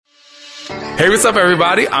Hey, what's up,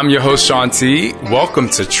 everybody? I'm your host, Sean T. Welcome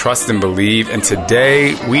to Trust and Believe. And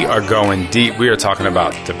today we are going deep. We are talking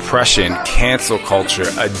about depression, cancel culture,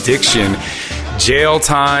 addiction, jail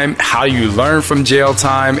time, how you learn from jail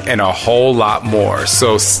time, and a whole lot more.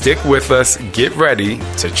 So stick with us. Get ready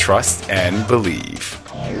to trust and believe.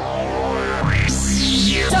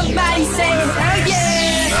 Somebody say hell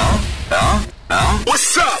yeah!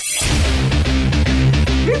 What's up?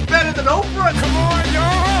 He's better than Oprah. Come on,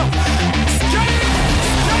 y'all.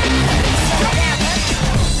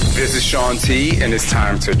 This is Sean T, and it's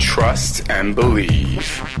time to trust and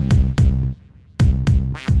believe.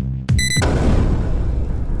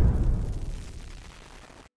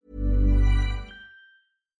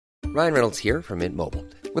 Ryan Reynolds here from Mint Mobile.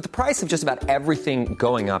 With the price of just about everything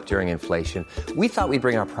going up during inflation, we thought we'd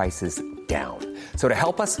bring our prices down. So to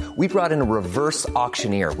help us, we brought in a reverse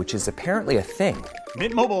auctioneer, which is apparently a thing.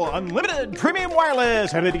 Mint Mobile Unlimited Premium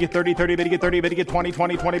Wireless. How to get 30, 30, bit to get 30, bit to get 20,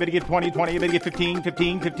 20, 20, bit to get 20, 20, bit to get 15,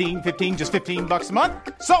 15, 15, 15, just $15 a month?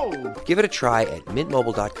 Sold! Give it a try at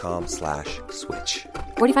mintmobile.com/switch.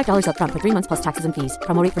 $45 up front for 3 months plus taxes and fees.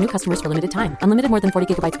 Promo rate for new customers for limited time. Unlimited more than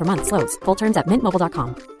 40 gigabytes per month. Slows full terms at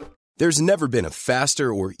mintmobile.com. There's never been a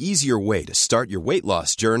faster or easier way to start your weight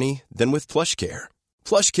loss journey than with PlushCare.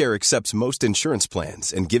 PlushCare accepts most insurance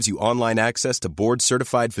plans and gives you online access to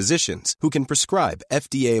board-certified physicians who can prescribe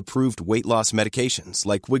FDA-approved weight loss medications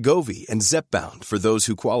like Wegovy and Zepbound for those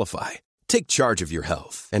who qualify. Take charge of your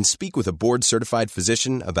health and speak with a board-certified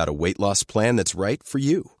physician about a weight loss plan that's right for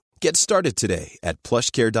you. Get started today at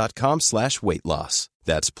plushcare.com/weight loss.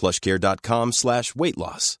 That's plushcare.com/weight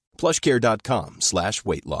loss.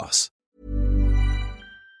 plushcare.com/weight loss.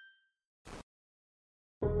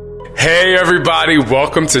 Hey, everybody.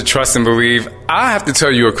 Welcome to Trust and Believe. I have to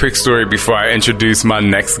tell you a quick story before I introduce my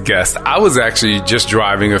next guest. I was actually just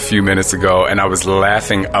driving a few minutes ago, and I was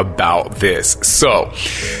laughing about this. So,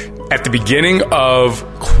 at the beginning of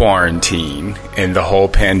quarantine and the whole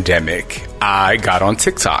pandemic, I got on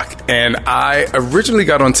TikTok. And I originally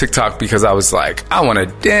got on TikTok because I was like, I want to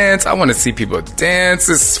dance. I want to see people dance.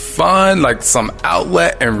 It's fun, like some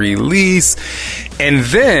outlet and release. And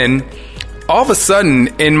then all of a sudden,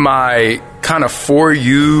 in my kind of For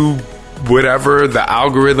You, whatever the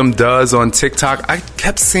algorithm does on TikTok, I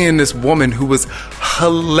kept seeing this woman who was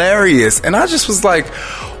hilarious. And I just was like,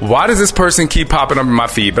 why does this person keep popping up in my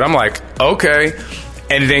feed? But I'm like, okay.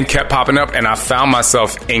 And then kept popping up, and I found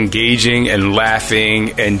myself engaging and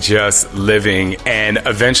laughing and just living. And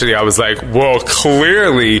eventually I was like, well,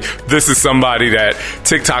 clearly this is somebody that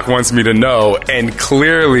TikTok wants me to know. And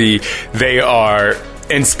clearly they are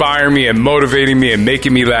inspiring me and motivating me and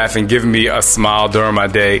making me laugh and giving me a smile during my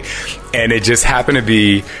day. And it just happened to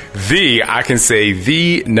be the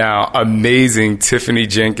now amazing Tiffany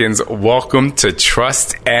Jenkins. Welcome to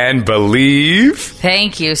Trust and Believe.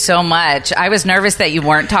 Thank you so much. I was nervous that you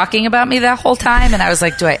weren't talking about me that whole time. And I was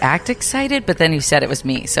like, do I act excited? But then you said it was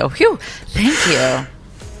me. So, phew, thank you.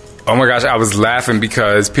 Oh my gosh, I was laughing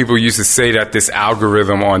because people used to say that this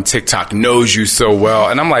algorithm on TikTok knows you so well.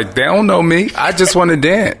 And I'm like, they don't know me. I just want to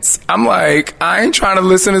dance. I'm like, I ain't trying to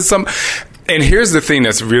listen to some. And here's the thing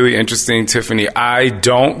that's really interesting, Tiffany. I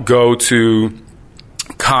don't go to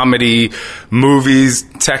comedy movies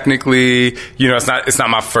technically. You know, it's not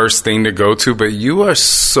my first thing to go to, but you are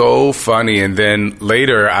so funny. And then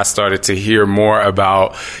later I started to hear more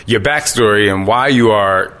about your backstory and why you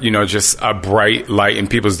are, you know, just a bright light in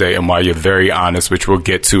people's day, and why you're very honest, which we'll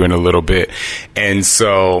get to in a little bit. And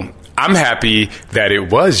so I'm happy that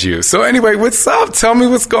it was you. So anyway, what's up? Tell me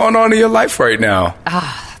what's going on in your life right now.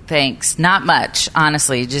 Thanks. Not much,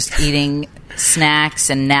 honestly. Just eating snacks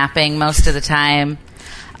and napping most of the time.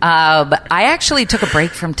 But I actually took a break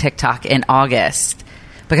from TikTok in August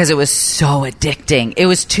because it was so addicting. It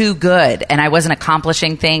was too good, and I wasn't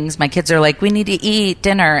accomplishing things. My kids are like, we need to eat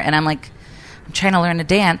dinner. And I'm like, I'm trying to learn to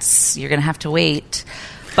dance. You're going to have to wait.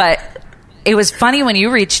 But it was funny when you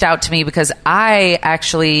reached out to me because I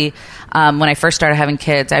actually, when I first started having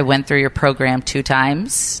kids, I went through your program 2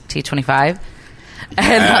 times, T25.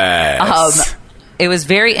 And Yes. it was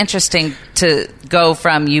very interesting to go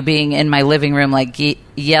from you being in my living room, like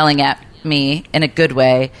yelling at me in a good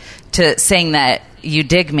way, to saying that you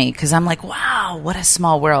dig me. Because I'm like, wow, what a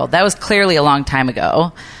small world. That was clearly a long time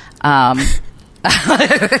ago.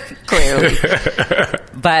 Clearly.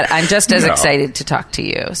 But I'm just as excited to talk to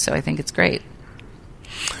you. So I think it's great.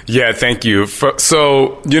 Yeah, thank you.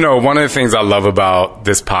 So, you know, one of the things I love about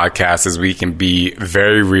this podcast is we can be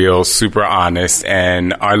very real, super honest,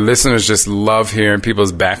 and our listeners just love hearing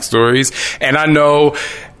people's backstories. And I know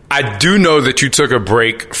I do know that you took a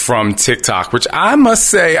break from TikTok, which I must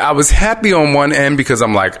say I was happy on one end because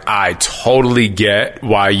I'm like, I totally get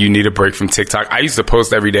why you need a break from TikTok. I used to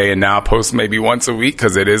post every day and now I post maybe once a week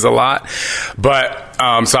because it is a lot. But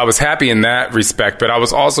so I was happy in that respect, but I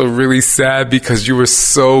was also really sad because you were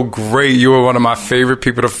so great. You were one of my favorite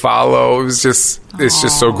people to follow. It's just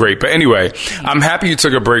so great. But anyway, I'm happy you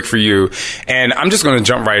took a break for you. And I'm just going to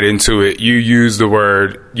jump right into it. You used the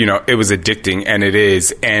word, it was addicting, and it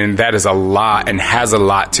is. And that is a lot and has a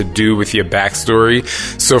lot to do with your backstory.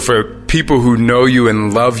 So for people who know you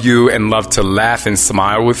and love to laugh and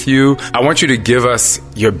smile with you, I want you to give us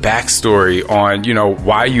your backstory on,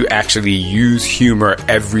 why you actually use humor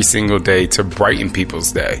every single day to brighten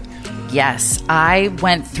people's day. Yes, I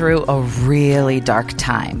went through a really dark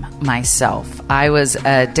time myself. I was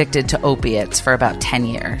addicted to opiates for about 10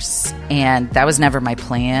 years, and that was never my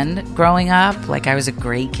plan growing up. Like, I was a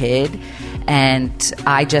great kid, and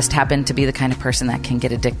I just happened to be the kind of person that can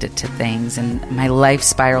get addicted to things, and my life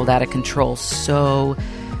spiraled out of control so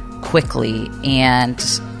quickly, and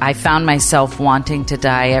I found myself wanting to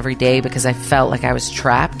die every day because I felt like I was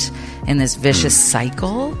trapped in this vicious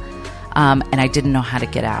cycle. And I didn't know how to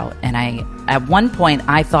get out. And at one point,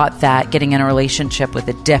 I thought that getting in a relationship with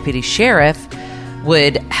a deputy sheriff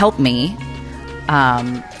would help me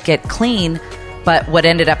get clean. But what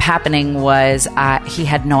ended up happening was he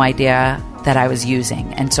had no idea that I was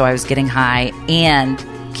using. And so I was getting high and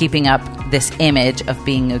keeping up this image of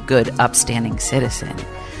being a good, upstanding citizen.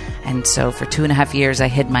 And so for 2.5 years, I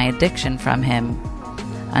hid my addiction from him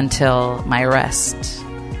until my arrest.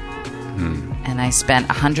 And I spent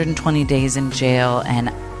 120 days in jail,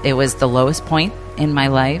 and it was the lowest point in my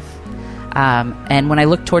life. And when I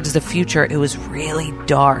looked towards the future, it was really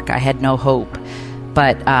dark. I had no hope.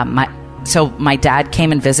 But my dad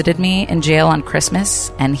came and visited me in jail on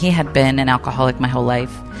Christmas, and he had been an alcoholic my whole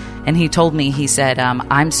life. And he told me, he said,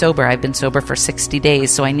 I'm sober. I've been sober for 60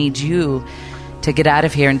 days, so I need you to get out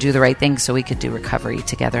of here and do the right thing so we could do recovery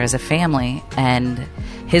together as a family. And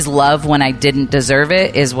his love when I didn't deserve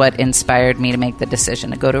it is what inspired me to make the decision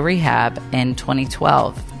to go to rehab in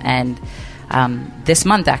 2012. And this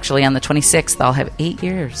month, actually, on the 26th, I'll have 8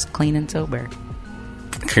 years clean and sober.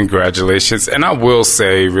 Congratulations. And I will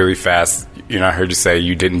say really fast, I heard you say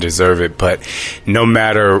you didn't deserve it, but no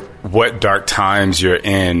matter what dark times you're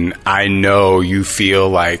in, I know you feel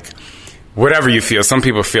like whatever you feel. Some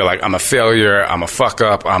people feel like I'm a failure, I'm a fuck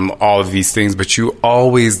up, I'm all of these things, but you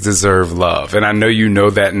always deserve love. And I know you know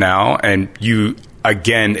that now, and you,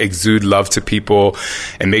 again, exude love to people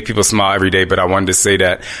and make people smile every day. But I wanted to say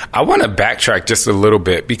that I want to backtrack just a little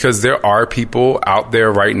bit, because there are people out there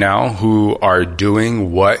right now who are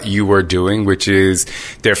doing what you were doing, which is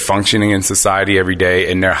they're functioning in society every day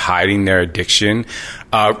and they're hiding their addiction.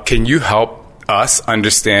 Can you help us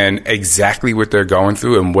understand exactly what they're going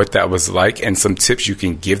through and what that was like, and some tips you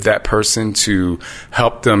can give that person to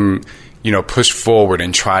help them, push forward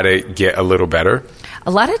and try to get a little better?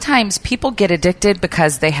 A lot of times people get addicted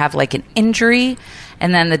because they have like an injury,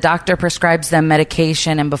 and then the doctor prescribes them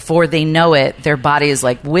medication, and before they know it, their body is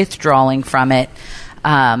like withdrawing from it.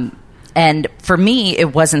 And for me,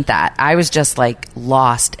 it wasn't that. I was just like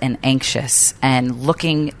lost and anxious and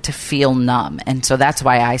looking to feel numb. And so that's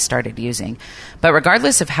why I started using. But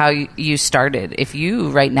regardless of how you started, if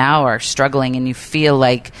you right now are struggling and you feel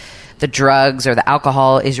like the drugs or the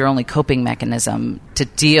alcohol is your only coping mechanism to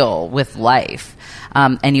deal with life,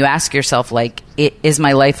 and you ask yourself, like, is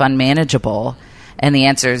my life unmanageable? And the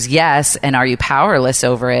answer is yes. And are you powerless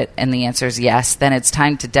over it? And the answer is yes. Then it's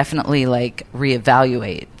time to definitely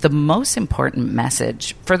reevaluate. The most important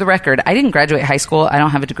message, for the record, I didn't graduate high school. I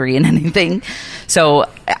don't have a degree in anything. So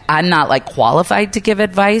I'm not qualified to give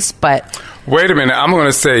advice, but... Wait a minute. I'm going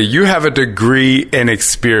to say you have a degree in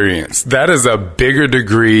experience. That is a bigger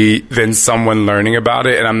degree than someone learning about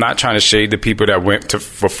it. And I'm not trying to shade the people that went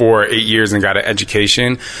for 4 or 8 years and got an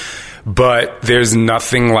education. But there's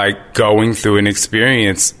nothing like going through an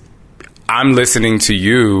experience. I'm listening to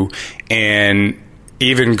you, and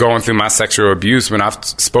even going through my sexual abuse, when I've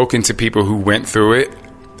spoken to people who went through it,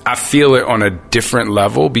 I feel it on a different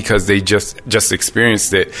level because they just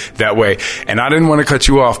experienced it that way. And I didn't want to cut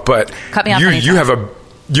you off, but cut me off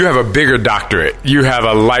you have a bigger doctorate. You have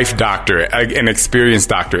a life doctorate, an experience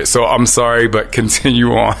doctorate. So I'm sorry, but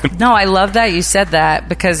continue on. No, I love that you said that,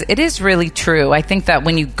 because it is really true. I think that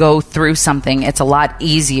when you go through something, it's a lot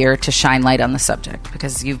easier to shine light on the subject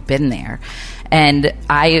because you've been there. And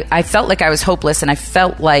I felt like I was hopeless, and I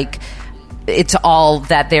felt like it's all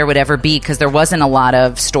that there would ever be, because there wasn't a lot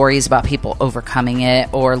of stories about people overcoming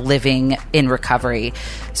it or living in recovery.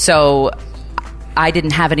 So I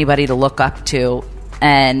didn't have anybody to look up to.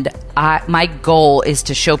 And my goal is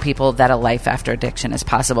to show people that a life after addiction is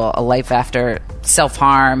possible, a life after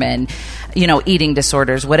self-harm and, eating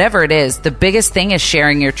disorders, whatever it is. The biggest thing is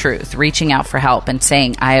sharing your truth, reaching out for help and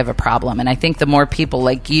saying, I have a problem. And I think the more people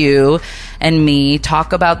like you and me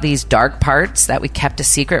talk about these dark parts that we kept a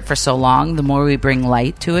secret for so long, the more we bring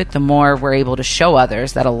light to it, the more we're able to show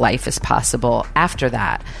others that a life is possible after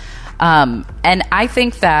that. And I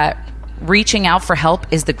think that reaching out for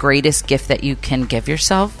help is the greatest gift that you can give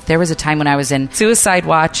yourself. There was a time when I was in suicide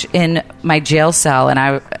watch in my jail cell, and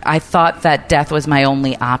I thought that death was my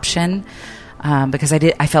only option because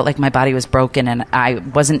I felt like my body was broken and I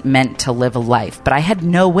wasn't meant to live a life. But I had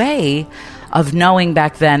no way of knowing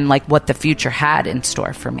back then like what the future had in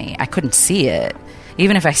store for me. I couldn't see it.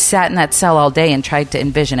 Even if I sat in that cell all day and tried to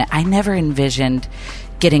envision it, I never envisioned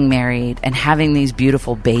getting married and having these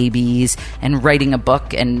beautiful babies and writing a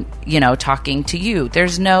book and, talking to you.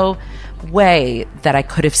 There's no way that I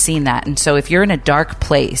could have seen that. And so if you're in a dark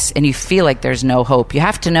place and you feel like there's no hope, you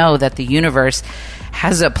have to know that the universe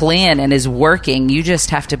has a plan and is working. You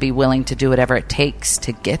just have to be willing to do whatever it takes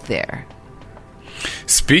to get there.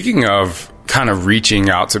 Speaking of kind of reaching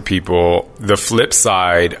out to people, the flip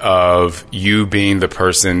side of you being the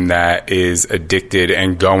person that is addicted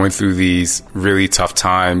and going through these really tough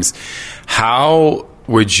times, how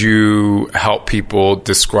would you help people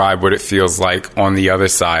describe what it feels like on the other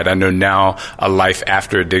side? I know now, a life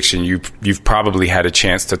after addiction, you've probably had a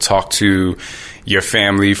chance to talk to your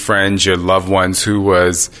family, friends, your loved ones who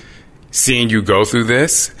was seeing you go through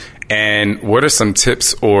this. And what are some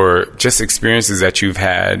tips or just experiences that you've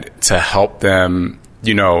had to help them,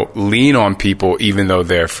 lean on people even though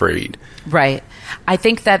they're afraid? Right. I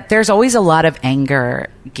think that there's always a lot of anger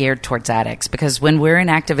geared towards addicts because when we're in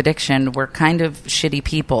active addiction, we're kind of shitty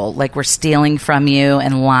people. Like we're stealing from you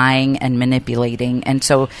and lying and manipulating. And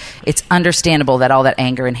so it's understandable that all that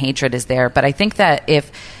anger and hatred is there. But I think that if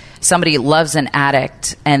somebody loves an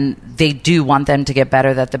addict and they do want them to get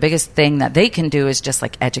better, that the biggest thing that they can do is just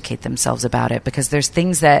like educate themselves about it, because there's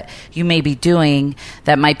things that you may be doing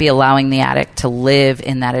that might be allowing the addict to live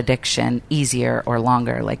in that addiction easier or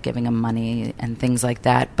longer, like giving them money and things like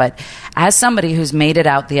that. But as somebody who's made it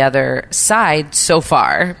out the other side so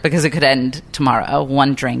far, because it could end tomorrow,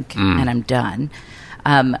 one drink and I'm done.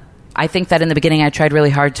 I think that in the beginning, I tried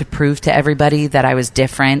really hard to prove to everybody that I was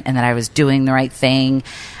different and that I was doing the right thing.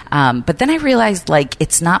 But then I realized, like,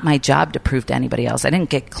 it's not my job to prove to anybody else. I didn't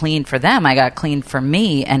get clean for them. I got clean for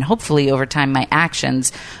me. And hopefully over time, my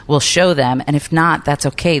actions will show them. And if not, that's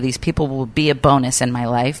okay. These people will be a bonus in my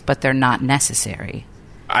life, but they're not necessary.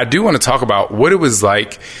 I do want to talk about what it was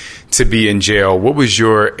like to be in jail. What was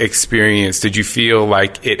your experience? Did you feel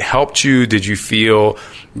like it helped you? Did you feel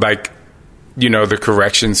like, the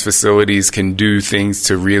corrections facilities can do things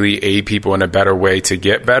to really aid people in a better way to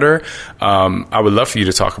get better? I would love for you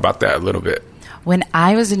to talk about that a little bit. When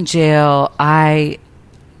I was in jail, I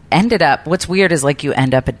ended up, what's weird is like you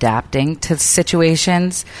end up adapting to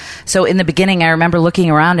situations. So in the beginning, I remember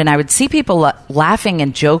looking around and I would see people laughing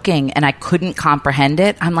and joking and I couldn't comprehend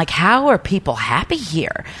it. I'm like, how are people happy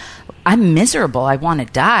here? I'm miserable. I want to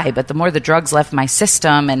die. But the more the drugs left my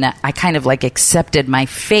system and I kind of like accepted my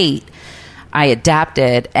fate, I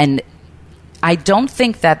adapted. And I don't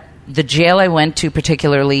think that the jail I went to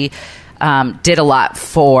particularly did a lot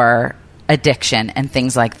for addiction and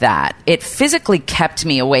things like that. It physically kept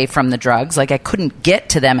me away from the drugs. Like I couldn't get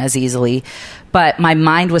to them as easily, but my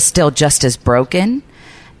mind was still just as broken.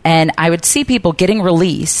 And I would see people getting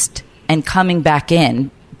released and coming back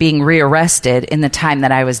in, being rearrested in the time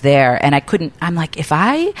that I was there. And I'm like, if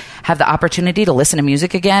I have the opportunity to listen to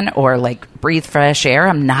music again or like breathe fresh air,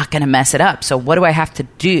 I'm not going to mess it up. So what do I have to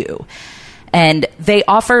do? And they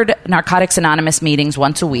offered Narcotics Anonymous meetings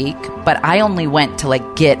once a week, but I only went to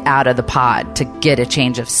like get out of the pod to get a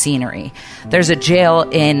change of scenery. There's a jail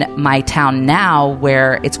in my town now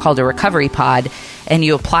where it's called a recovery pod, and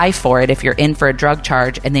you apply for it if you're in for a drug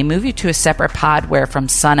charge, and they move you to a separate pod where from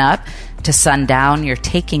sun up to sundown, you're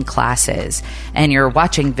taking classes and you're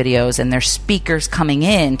watching videos and there's speakers coming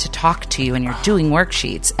in to talk to you and you're doing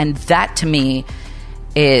worksheets. And that to me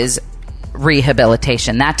is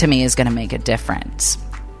rehabilitation. That to me is going to make a difference.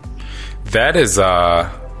 That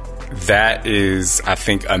is, I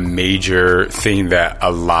think, a major thing that a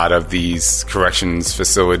lot of these corrections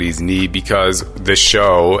facilities need, because the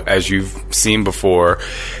show, as you've seen before,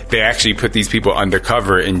 they actually put these people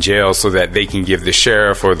undercover in jail so that they can give the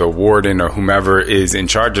sheriff or the warden or whomever is in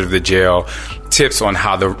charge of the jail tips on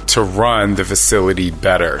how to run the facility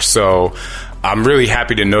better. So I'm really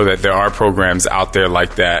happy to know that there are programs out there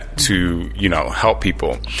like that to, help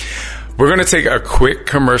people. We're going to take a quick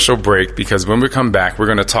commercial break because when we come back, we're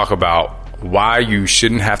going to talk about why you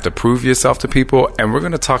shouldn't have to prove yourself to people. And we're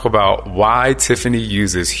going to talk about why Tiffany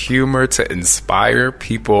uses humor to inspire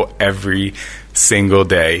people every single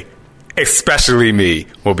day, especially me.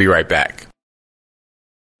 We'll be right back.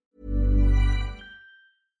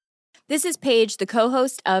 This is Paige, the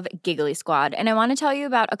co-host of Giggly Squad, and I want to tell you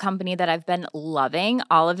about a company that I've been loving,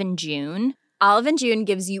 Olive & June. Olive & June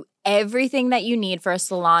gives you everything that you need for a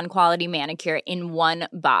salon-quality manicure in one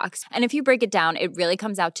box. And if you break it down, it really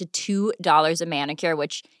comes out to $2 a manicure,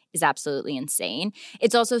 which is absolutely insane.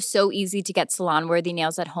 It's also so easy to get salon-worthy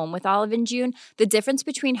nails at home with Olive & June. The difference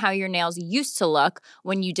between how your nails used to look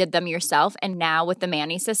when you did them yourself and now with the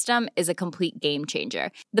Mani system is a complete game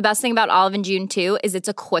changer. The best thing about Olive & June, too, is it's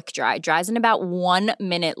a quick dry. Dries in about 1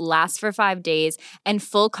 minute, lasts for 5 days, and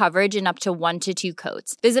full coverage in up to 1 to 2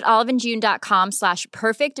 coats. Visit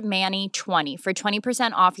oliveandjune.com/perfectmani20 for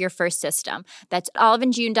 20% off your first system. That's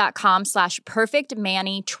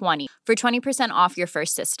oliveandjune.com/perfectmani20 for 20% off your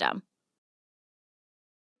first system.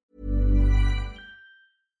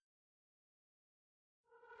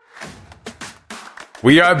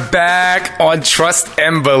 We are back on Trust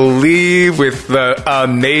and Believe with the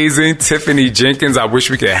amazing Tiffany Jenkins. I wish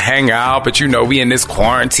we could hang out, but we in this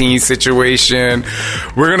quarantine situation.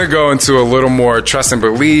 We're going to go into a little more Trust and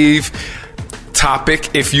Believe topic,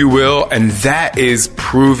 if you will, and that is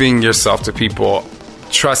proving yourself to people.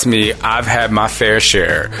 Trust me, I've had my fair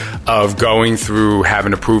share of going through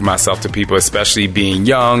having to prove myself to people, especially being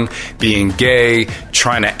young, being gay,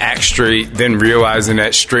 trying to act straight, then realizing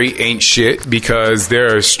that straight ain't shit because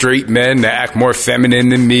there are straight men that act more feminine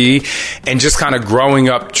than me, and just kind of growing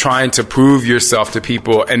up trying to prove yourself to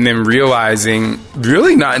people and then realizing,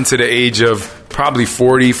 really not until the age of probably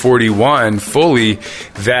 40, 41 fully,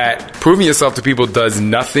 that proving yourself to people does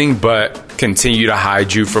nothing but continue to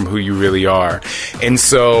hide you from who you really are. And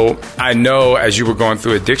so I know as you were going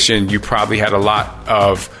through addiction, you probably had a lot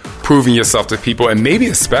of proving yourself to people, and maybe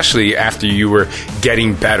especially after you were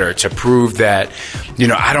getting better, to prove that,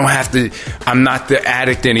 I'm not the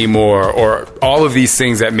addict anymore, or all of these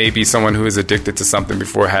things that maybe someone who is addicted to something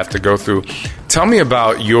before have to go through. Tell me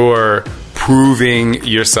about your proving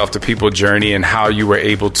yourself to people journey and how you were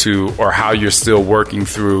able to, or how you're still working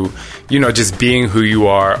through, just being who you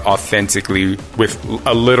are authentically with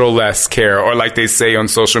a little less care, or like they say on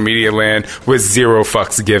social media land, with zero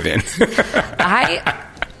fucks given.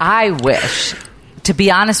 I wish, to be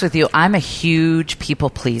honest with you, I'm a huge people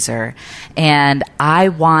pleaser and I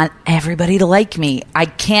want everybody to like me. I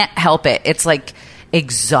can't help it. It's like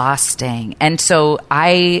exhausting. And so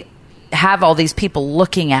I have all these people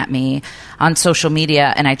looking at me on social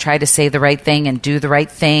media, and I try to say the right thing and do the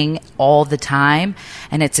right thing all the time,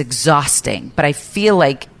 and it's exhausting. But I feel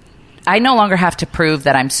like I no longer have to prove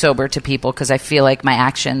that I'm sober to people because I feel like my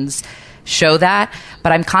actions show that,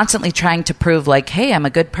 but I'm constantly trying to prove like, hey, I'm a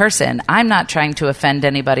good person. I'm not trying to offend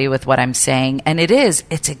anybody with what I'm saying. And it's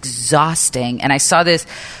exhausting. And I saw this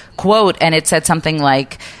quote and it said something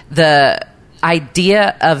like, the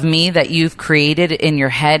idea of me that you've created in your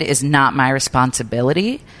head is not my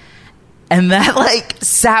responsibility. And that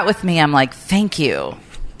sat with me. I'm like, thank you.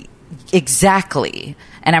 Exactly.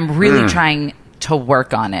 And I'm really trying to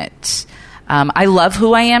work on it. I love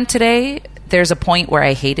who I am today. There's a point where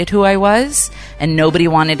I hated who I was and nobody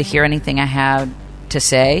wanted to hear anything I had to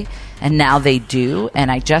say. And now they do.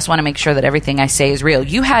 And I just want to make sure that everything I say is real.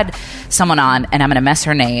 You had someone on, and I'm going to mess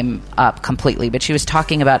her name up completely, but she was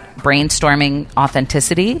talking about brainstorming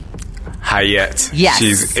authenticity. Hayat. Yes.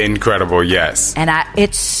 She's incredible, yes. And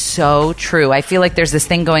it's so true. I feel like there's this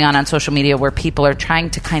thing going on social media where people are trying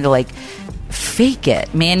to kind of fake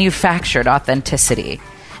it, manufactured authenticity.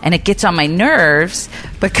 And it gets on my nerves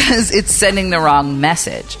because it's sending the wrong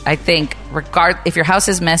message. I think if your house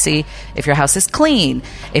is messy, if your house is clean,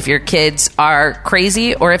 if your kids are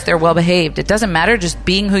crazy, or if they're well behaved, it doesn't matter. Just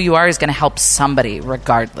being who you are is going to help somebody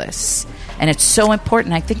regardless. And it's so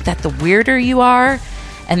important. I think that the weirder you are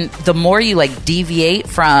and the more you deviate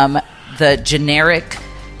from the generic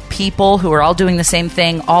people who are all doing the same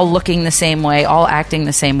thing, all looking the same way, all acting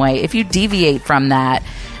the same way, if you deviate from that,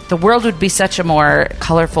 the world would be such a more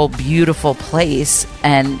colorful, beautiful place.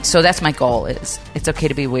 And so that's my goal, is it's okay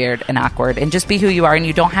to be weird and awkward and just be who you are, and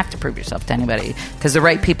you don't have to prove yourself to anybody because the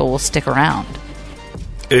right people will stick around.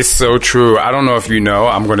 It's so true. I don't know if you know,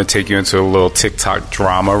 I'm going to take you into a little TikTok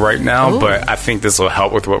drama right now, but I think this will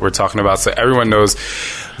help with what we're talking about. So everyone knows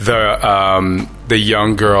the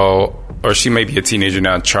young girl or she may be a teenager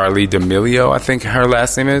now, Charli D'Amelio, I think her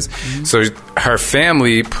last name is. So her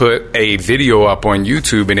family put a video up on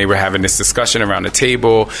YouTube, and they were having this discussion around the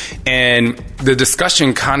table, and the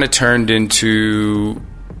discussion kind of turned into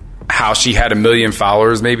how she had 1 million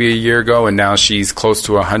followers maybe a year ago, and now she's close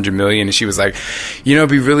to 100 million. And she was like, you know,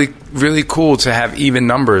 it'd be really, really cool to have even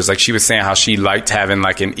numbers. Like, she was saying how she liked having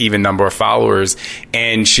like an even number of followers.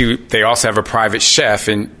 And they also have a private chef,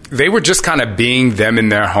 and they were just kind of being them in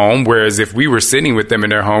their home. Whereas if we were sitting with them in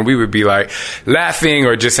their home, we would be like laughing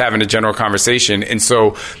or just having a general conversation. And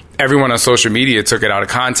so everyone on social media took it out of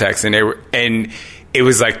context, and it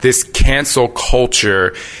was like this cancel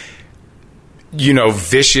culture. You know,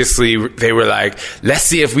 viciously, they were like, let's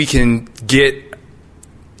see if we can get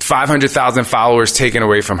 500,000 followers taken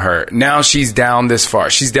away from her. Now she's down this far.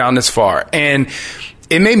 She's down this far. And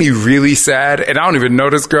it made me really sad. And I don't even know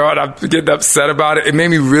this girl, and I'm getting upset about it. It made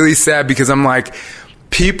me really sad because I'm like,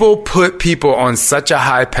 people put people on such a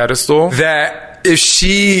high pedestal that if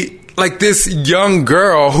she, like this young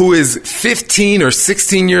girl who is 15 or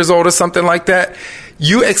 16 years old or something like that,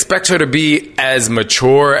 you expect her to be as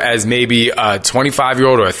mature as maybe a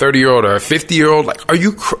 25-year-old or a 30-year-old or a 50-year-old. Like,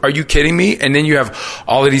 are you kidding me? And then you have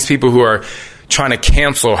all of these people who are trying to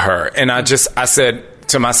cancel her. And I said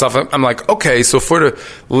to myself, I'm like, okay, so for the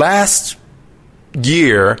last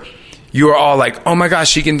year, you are all like, oh my gosh,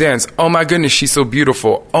 she can dance. Oh my goodness, she's so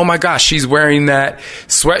beautiful. Oh my gosh, she's wearing that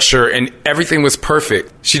sweatshirt and everything was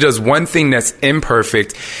perfect. She does one thing that's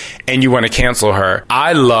imperfect and you want to cancel her.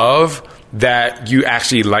 I love that you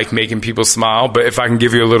actually like making people smile, but if I can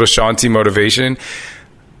give you a little Shaun T motivation,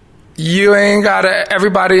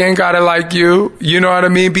 everybody ain't gotta like you. You know what I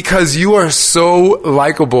mean? Because you are so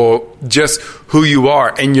likable, just who you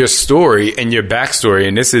are, and your story and your backstory.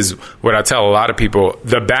 And this is what I tell a lot of people.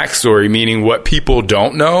 The backstory, meaning what people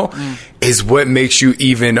don't know, is what makes you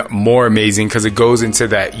even more amazing, because it goes into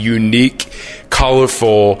that unique,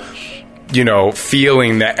 colorful, you know,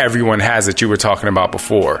 feeling that everyone has that you were talking about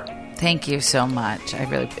before. Thank you so much.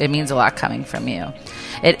 It means a lot coming from you.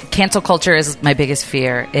 Cancel culture is my biggest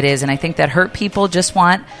fear. It is. And I think that hurt people just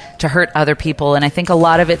want to hurt other people. And I think a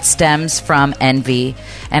lot of it stems from envy.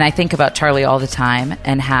 And I think about Charli all the time,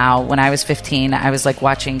 and how when I was 15, I was like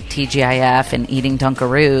watching TGIF and eating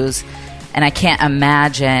Dunkaroos. And I can't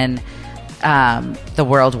imagine the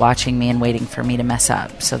world watching me and waiting for me to mess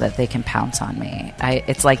up so that they can pounce on me.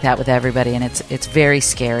 It's like that with everybody. And it's very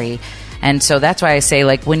scary. And so that's why I say,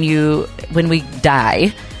 like, when we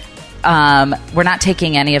die, we're not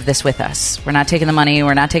taking any of this with us. We're not taking the money.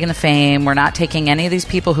 We're not taking the fame. We're not taking any of these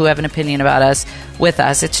people who have an opinion about us with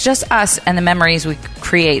us. It's just us and the memories we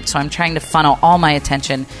create. So I'm trying to funnel all my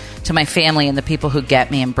attention to my family and the people who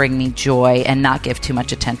get me and bring me joy, and not give too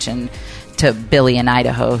much attention to Billy in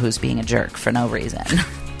Idaho who's being a jerk for no reason.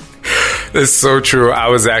 It's so true. I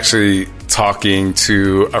was actually talking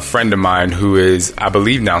to a friend of mine who is, I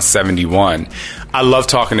believe, now 71. I love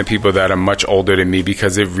talking to people that are much older than me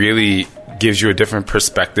because it really gives you a different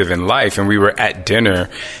perspective in life. And we were at dinner.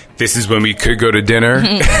 This is when we could go to dinner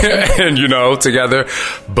and, you know, together.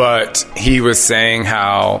 But he was saying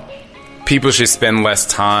how people should spend less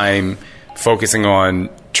time focusing on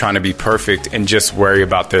trying to be perfect and just worry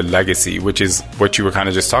about their legacy, which is what you were kind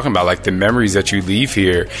of just talking about, like the memories that you leave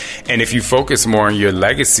here. And if you focus more on your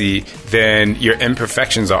legacy, then your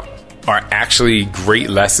imperfections are actually great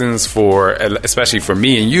lessons for, especially for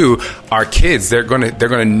me and you, our kids. They're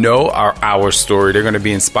gonna know our story. They're gonna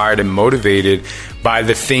be inspired and motivated by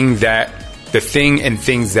the thing and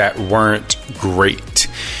things that weren't great.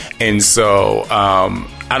 And so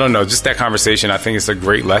I don't know, just that conversation, I think it's a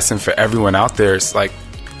great lesson for everyone out there. It's like,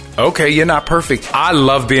 okay, you're not perfect. I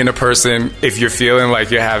love being a person, if you're feeling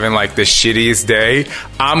like you're having like the shittiest day,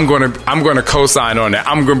 I'm gonna co-sign on that.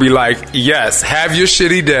 I'm gonna be like, yes, have your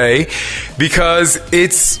shitty day, because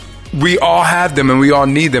we all have them and we all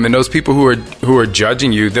need them. And those people who are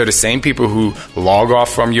judging you, they're the same people who log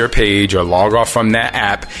off from your page or log off from that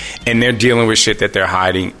app, and they're dealing with shit that they're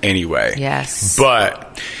hiding anyway. Yes.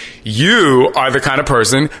 But you are the kind of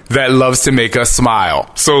person that loves to make us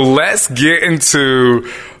smile. So let's get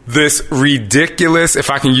into this ridiculous, if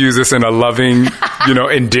I can use this in a loving,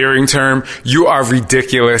 endearing term, you are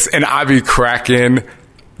ridiculous. And I be cracking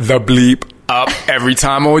the bleep up every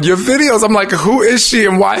time on your videos. I'm like, who is she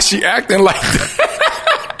and why is she acting like that?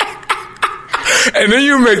 And then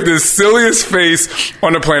you make the silliest face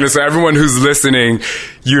on the planet. So everyone who's listening,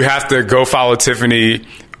 you have to go follow Tiffany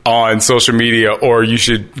on social media, or you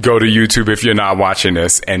should go to YouTube if you're not watching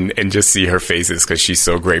this and just see her faces because she's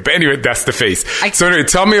so great. But anyway, that's the face. So anyway,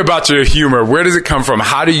 tell me about your humor. Where does it come from?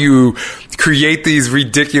 How do you create these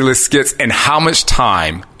ridiculous skits, and how much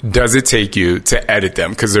time does it take you to edit them?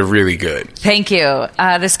 Because they're really good. Thank you.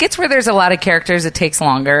 The skits where there's a lot of characters, it takes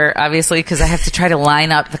longer, obviously, because I have to try to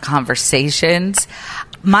line up the conversations.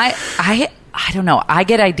 I don't know. I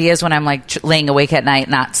get ideas when I'm like laying awake at night,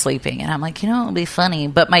 not sleeping. And I'm like, it'll be funny.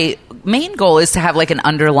 But my main goal is to have like an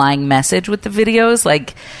underlying message with the videos.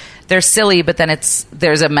 Like they're silly, but then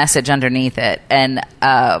there's a message underneath it. And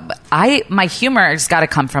my humor has got to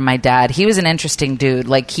come from my dad. He was an interesting dude.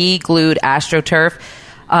 Like he glued AstroTurf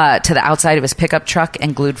to the outside of his pickup truck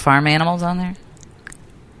and glued farm animals on there.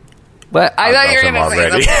 But I thought you were going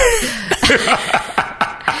to say something.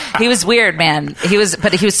 He was weird, man.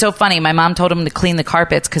 But he was so funny. My mom told him to clean the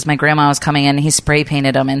carpets because my grandma was coming in. And he spray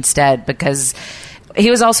painted them instead because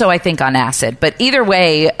he was also, I think, on acid. But either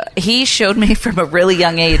way, he showed me from a really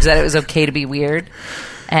young age that it was okay to be weird.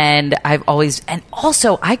 And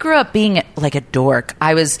also I grew up being like a dork.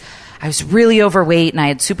 I was really overweight and I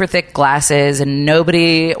had super thick glasses and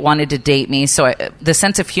nobody wanted to date me. So the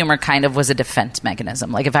sense of humor kind of was a defense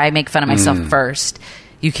mechanism. Like if I make fun of myself first,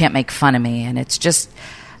 you can't make fun of me. And it's just...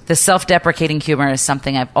 the self-deprecating humor is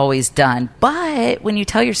something I've always done. But when you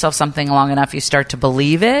tell yourself something long enough, you start to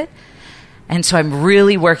believe it. And so I'm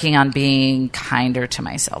really working on being kinder to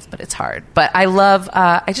myself, but it's hard. But I love,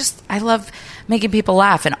 I love making people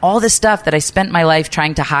laugh. And all this stuff that I spent my life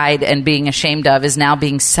trying to hide and being ashamed of is now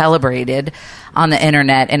being celebrated on the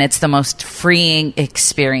internet. And it's the most freeing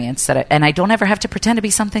experience and I don't ever have to pretend to be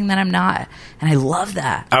something that I'm not. And I love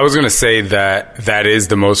that. I was going to say that is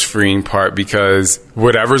the most freeing part, because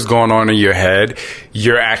whatever's going on in your head,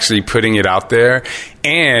 you're actually putting it out there.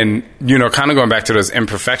 And, kind of going back to those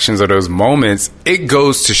imperfections or those moments, it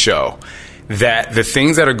goes to show that the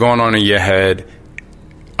things that are going on in your head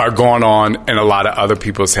are going on in a lot of other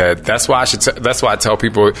people's head. That's why I tell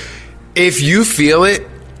people, if you feel it,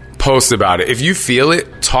 post about it. If you feel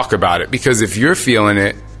it, talk about it. Because if you're feeling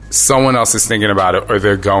it, someone else is thinking about it, or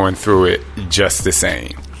they're going through it just the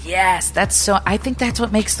same. Yes, I think that's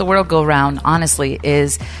what makes the world go round, honestly,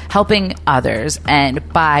 is helping others.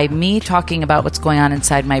 And by me talking about what's going on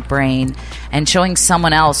inside my brain and showing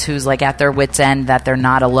someone else who's like at their wit's end that they're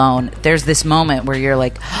not alone, there's this moment where you're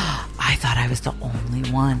like, oh, I thought I was the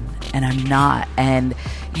only one and I'm not. And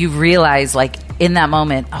you realize, like, in that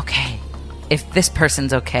moment, okay, if this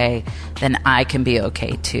person's okay, then I can be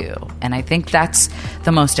okay too. And I think that's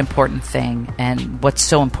the most important thing, and what's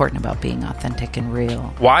so important about being authentic and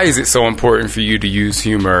real. Why is it so important for you to use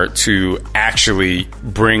humor to actually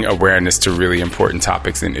bring awareness to really important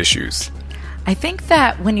topics and issues? I think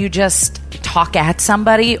that when you just talk at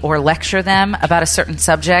somebody or lecture them about a certain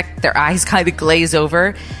subject, their eyes kind of glaze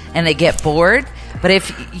over and they get bored. But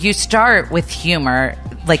if you start with humor,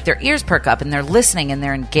 like their ears perk up and they're listening and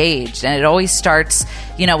they're engaged. And it always starts,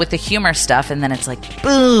 with the humor stuff. And then it's like,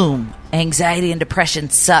 boom, anxiety and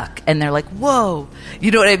depression suck. And they're like, whoa,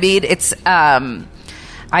 you know what I mean? It's,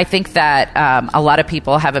 I think that a lot of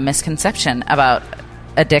people have a misconception about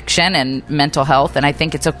addiction and mental health. And I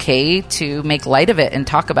think it's okay to make light of it and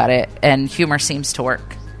talk about it. And humor seems to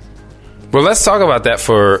work. Well, let's talk about that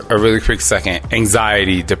for a really quick second.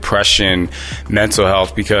 Anxiety, depression, mental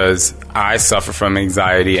health, because I suffer from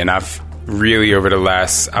anxiety, and I've really, over the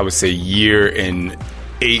last, I would say, year and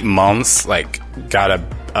 8 months, like, got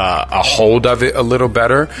a hold of it a little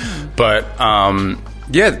better. But,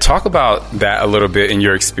 talk about that a little bit in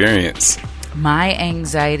your experience. My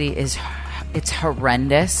anxiety it's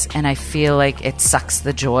horrendous, and I feel like it sucks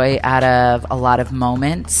the joy out of a lot of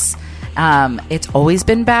moments. It's always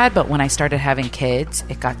been bad, but when I started having kids,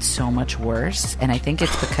 it got so much worse. And I think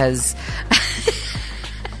it's because...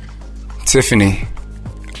 Tiffany,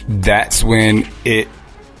 that's when it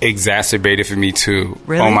exacerbated for me too.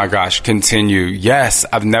 Really? Oh my gosh, continue. Yes,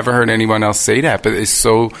 I've never heard anyone else say that, but it's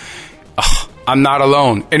so... I'm not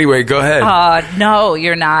alone. Anyway, go ahead. No,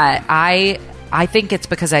 you're not. I think it's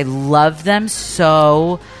because I love them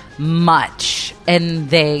so much. And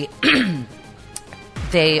they...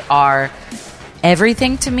 They are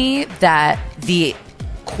everything to me, that the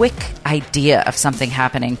quick idea of something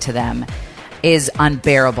happening to them is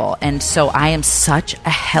unbearable. And so I am such a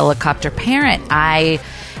helicopter parent. I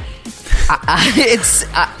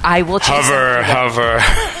will hover.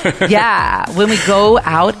 Yeah. When we go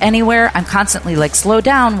out anywhere, I'm constantly like, slow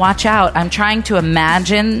down, watch out. I'm trying to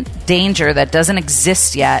imagine danger that doesn't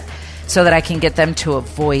exist yet so that I can get them to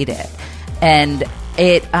avoid it. And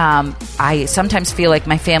I sometimes feel like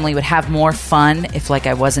my family would have more fun if, like,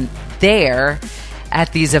 I wasn't there.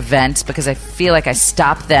 at these events because I feel like I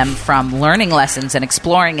stop them from learning lessons and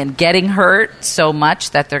exploring and getting hurt so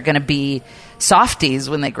much that they're going to be softies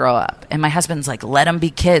when they grow up. And my husband's like, let them be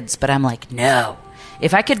kids. But I'm like, no.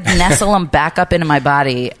 If I could nestle them back up into my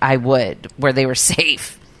body, I would, where they were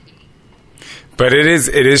safe. But it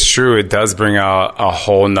is true. It does bring out a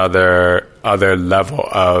whole nother other level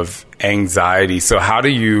of anxiety. So how do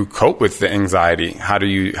you cope with the anxiety? How do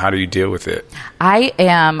you deal with it?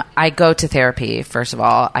 I go to therapy, first of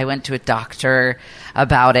all. I went to a doctor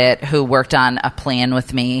about it who worked on a plan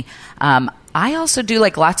with me. I also do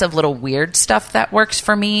like lots of little weird stuff that works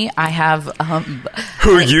for me. I have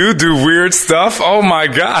you do weird stuff? Oh my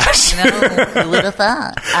gosh. You know, who would have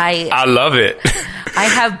thought? I love it. I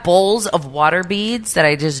have bowls of water beads that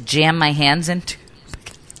I just jam my hands into.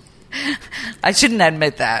 I shouldn't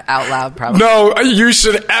admit that out loud, probably. No, you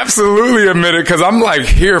should absolutely admit it because I'm like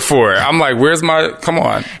here for it. I'm like, where's my? Come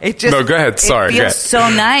on. No, go ahead. Sorry. It feels so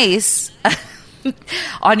nice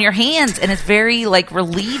on your hands, and it's very like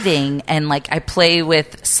relieving. And like I play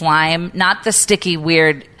with slime, not the sticky,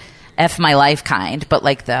 weird F my life kind, but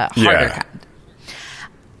like the harder kind.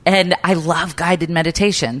 And I love guided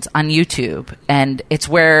meditations on YouTube. And it's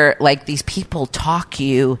where like these people talk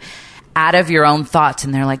you out of your own thoughts.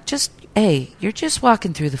 And they're like, hey, you're just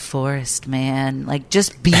walking through the forest, man. Like,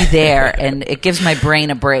 just be there. And it gives my brain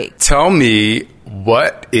a break. Tell me,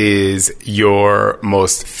 what is your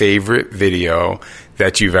most favorite video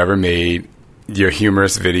that you've ever made? Your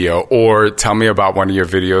humorous video, or tell me about one of your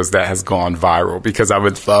videos that has gone viral, because I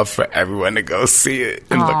would love for everyone to go see it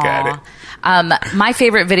and look at it. My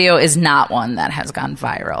favorite video is not one that has gone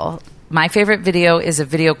viral. My favorite video is a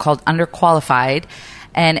video called Underqualified,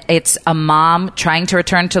 and it's a mom trying to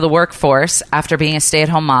return to the workforce after being a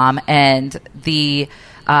stay-at-home mom, and the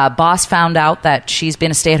boss found out that she's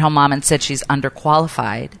been a stay-at-home mom and said she's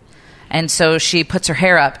underqualified. And so she puts her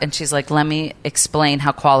hair up and she's like, let me explain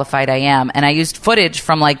how qualified I am. And I used footage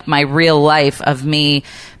from like my real life of me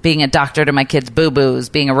being a doctor to my kids' boo-boos,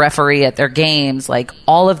 being a referee at their games, like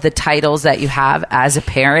all of the titles that you have as a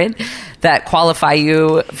parent that qualify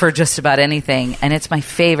you for just about anything. And it's my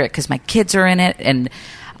favorite because my kids are in it. And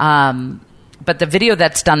but the video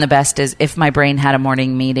that's done the best is If My Brain Had a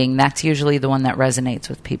Morning Meeting. That's usually the one that resonates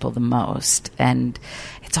with people the most. And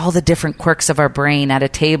it's all the different quirks of our brain at a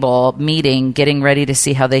table, meeting, getting ready to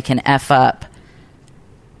see how they can F up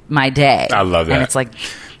my day. I love that. And it's like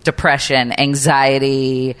depression,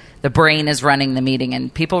 anxiety, the brain is running the meeting.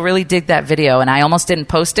 And people really dig that video. And I almost didn't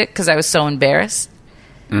post it because I was so embarrassed.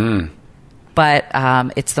 But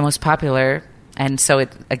it's the most popular. And so,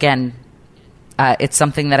 it's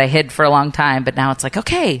something that I hid for a long time. But now it's like,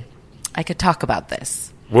 okay, I could talk about this.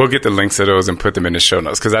 We'll get the links to those and put them in the show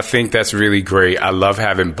notes because I think that's really great. I love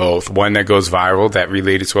having both. One that goes viral that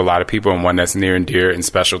related to a lot of people and one that's near and dear and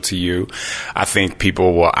special to you. I think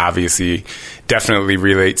people will obviously definitely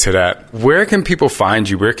relate to that. Where can people find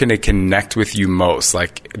you? Where can they connect with you most?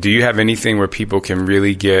 Like, do you have anything where people can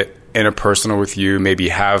really get interpersonal with you, maybe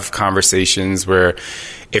have conversations where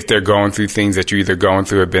if they're going through things that you're either going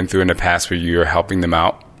through or been through in the past where you're helping them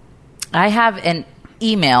out? I have an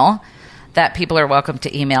email that people are welcome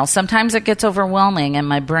to email. Sometimes it gets overwhelming and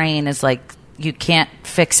my brain is like, you can't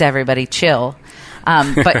fix everybody, chill.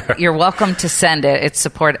 But you're welcome to send it. It's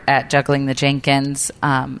support@JugglingTheJenkins.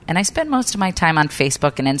 And I spend most of my time on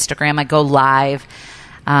Facebook and Instagram. I go live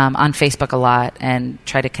on Facebook a lot and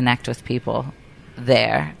try to connect with people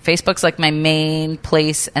there. Facebook's like my main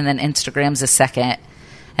place, and then Instagram's a second,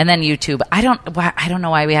 and then YouTube. I don't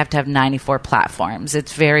know why we have to have 94 platforms.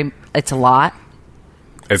 It's a lot.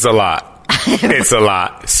 It's a lot. It's a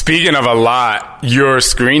lot. Speaking of a lot, your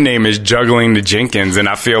screen name is Juggling the Jenkins, and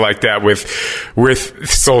I feel like that with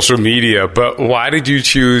social media. But why did you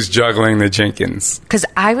choose Juggling the Jenkins? Because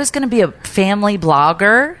I was going to be a family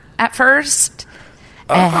blogger at first,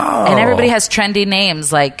 and everybody has trendy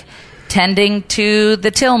names like Tending to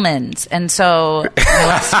the Tillmans, and so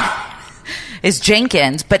is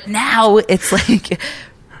Jenkins. But now it's like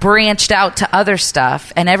branched out to other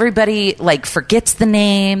stuff, and everybody like forgets the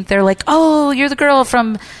name. They're like, oh, you're the girl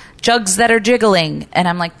from Jugs That Are Jiggling, and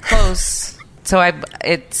I'm like, close. So I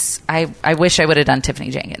wish I would have done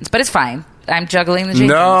Tiffany Jenkins, but it's fine. I'm juggling the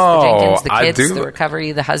Jenkins, the Jenkins, the kids, the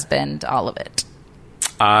recovery, the husband, all of it.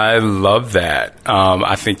 I love that.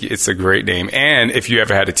 I think it's a great name. And if you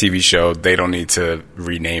ever had a TV show, they don't need to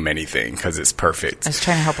rename anything because it's perfect. I was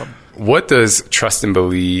trying to help them. What does Trust and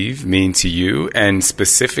Believe mean to you? And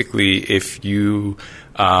specifically, if you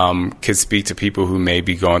could speak to people who may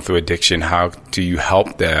be going through addiction, how do you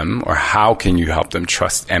help them, or how can you help them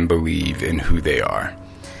trust and believe in who they are?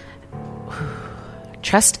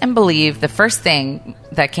 Trust and believe. The first thing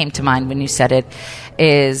that came to mind when you said it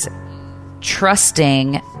is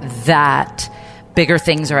trusting that bigger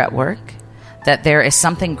things are at work, that there is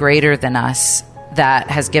something greater than us that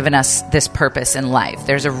has given us this purpose in life.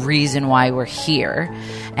 There's a reason why we're here,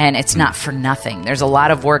 and it's not for nothing. There's a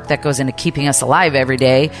lot of work that goes into keeping us alive every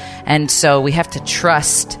day, and so we have to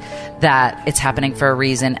trust that it's happening for a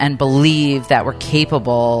reason and believe that we're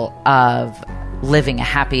capable of living a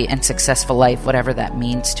happy and successful life, whatever that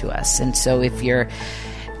means to us. And so if you're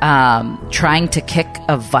trying to kick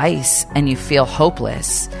a vice and you feel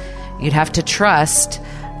hopeless, you'd have to trust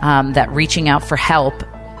that reaching out for help,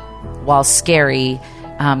 while scary,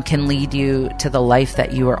 can lead you to the life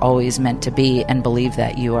that you are always meant to be, and believe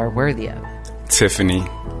that you are worthy of. Tiffany,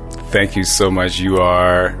 thank you so much. You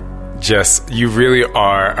really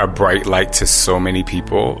are a bright light to so many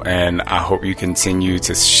people, and I hope you continue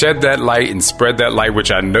to shed that light and spread that light,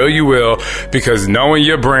 which I know you will, because knowing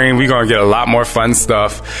your brain, we're going to get a lot more fun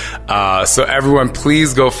stuff. So everyone,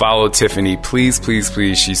 please go follow Tiffany. Please, please,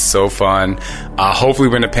 please. She's so fun. Hopefully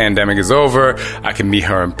when the pandemic is over, I can meet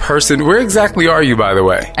her in person. Where exactly are you, by the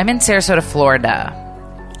way? I'm in Sarasota, Florida.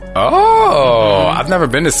 Oh, I've never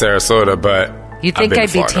been to Sarasota, but You'd think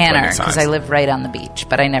I'd be Tanner because I live right on the beach,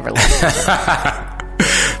 but I never live.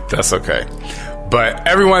 That's okay. But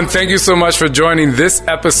everyone, thank you so much for joining this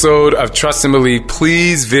episode of Trust and Believe.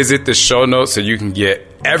 Please visit the show notes so you can get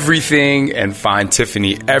everything and find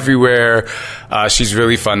Tiffany everywhere. She's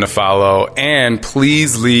really fun to follow. And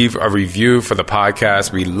please leave a review for the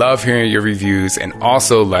podcast. We love hearing your reviews. And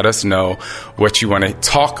also let us know what you want to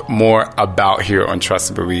talk more about here on Trust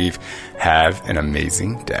and Believe. Have an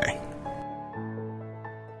amazing day.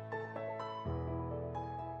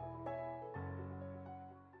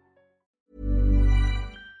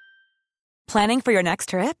 Planning for your next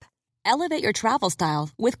trip? Elevate your travel style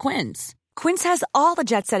with Quince. Quince has all the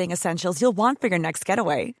jet-setting essentials you'll want for your next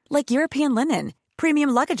getaway, like European linen, premium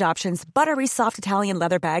luggage options, buttery soft Italian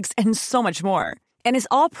leather bags, and so much more. And is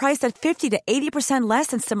all priced at 50 to 80% less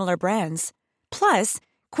than similar brands. Plus,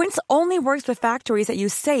 Quince only works with factories that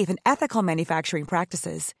use safe and ethical manufacturing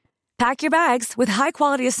practices. Pack your bags with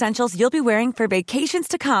high-quality essentials you'll be wearing for vacations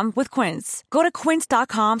to come with Quince. Go to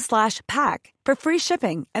quince.com/pack for free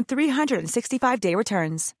shipping and 365-day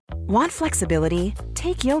returns. Want flexibility?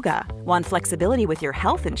 Take yoga. Want flexibility with your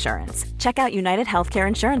health insurance? Check out United Healthcare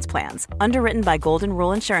Insurance Plans. Underwritten by Golden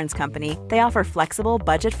Rule Insurance Company, they offer flexible,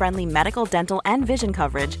 budget-friendly medical, dental, and vision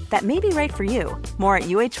coverage that may be right for you. More at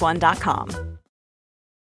UH1.com.